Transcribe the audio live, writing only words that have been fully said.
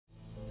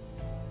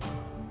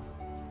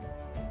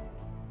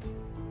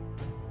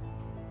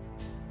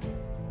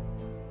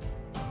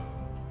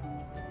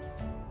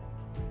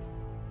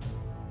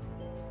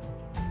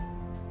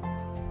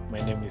My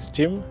name is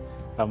Tim.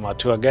 I'm a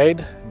tour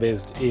guide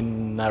based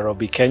in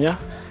Nairobi, Kenya.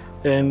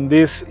 And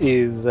this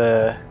is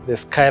the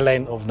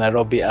skyline of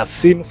Nairobi as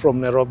seen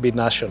from Nairobi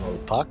National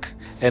Park.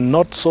 And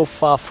not so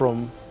far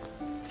from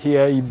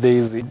here, there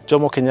is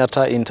Jomo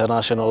Kenyatta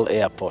International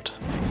Airport.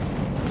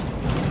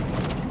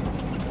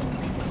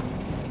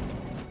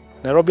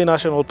 Nairobi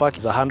National Park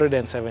is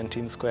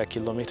 117 square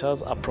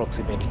kilometers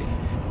approximately.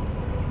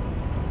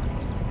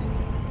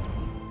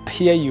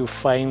 Here you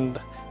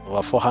find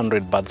over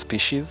 400 bird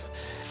species.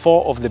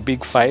 4 of the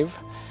big 5,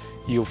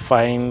 you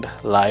find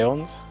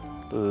lions,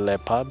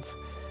 leopards,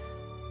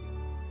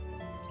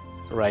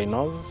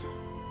 rhinos,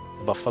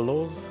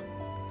 buffaloes.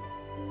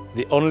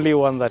 The only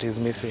one that is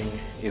missing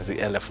is the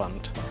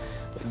elephant.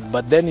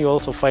 But then you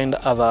also find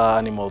other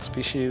animal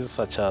species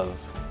such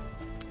as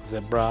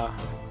zebra,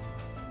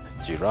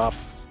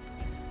 giraffe,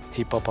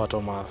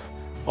 hippopotamus,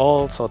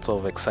 all sorts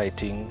of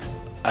exciting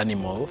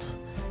animals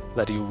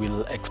that you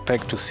will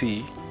expect to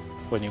see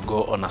when you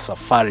go on a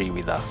safari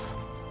with us.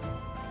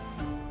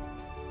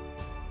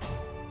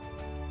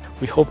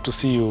 We hope to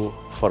see you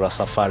for a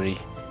safari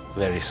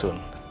very soon.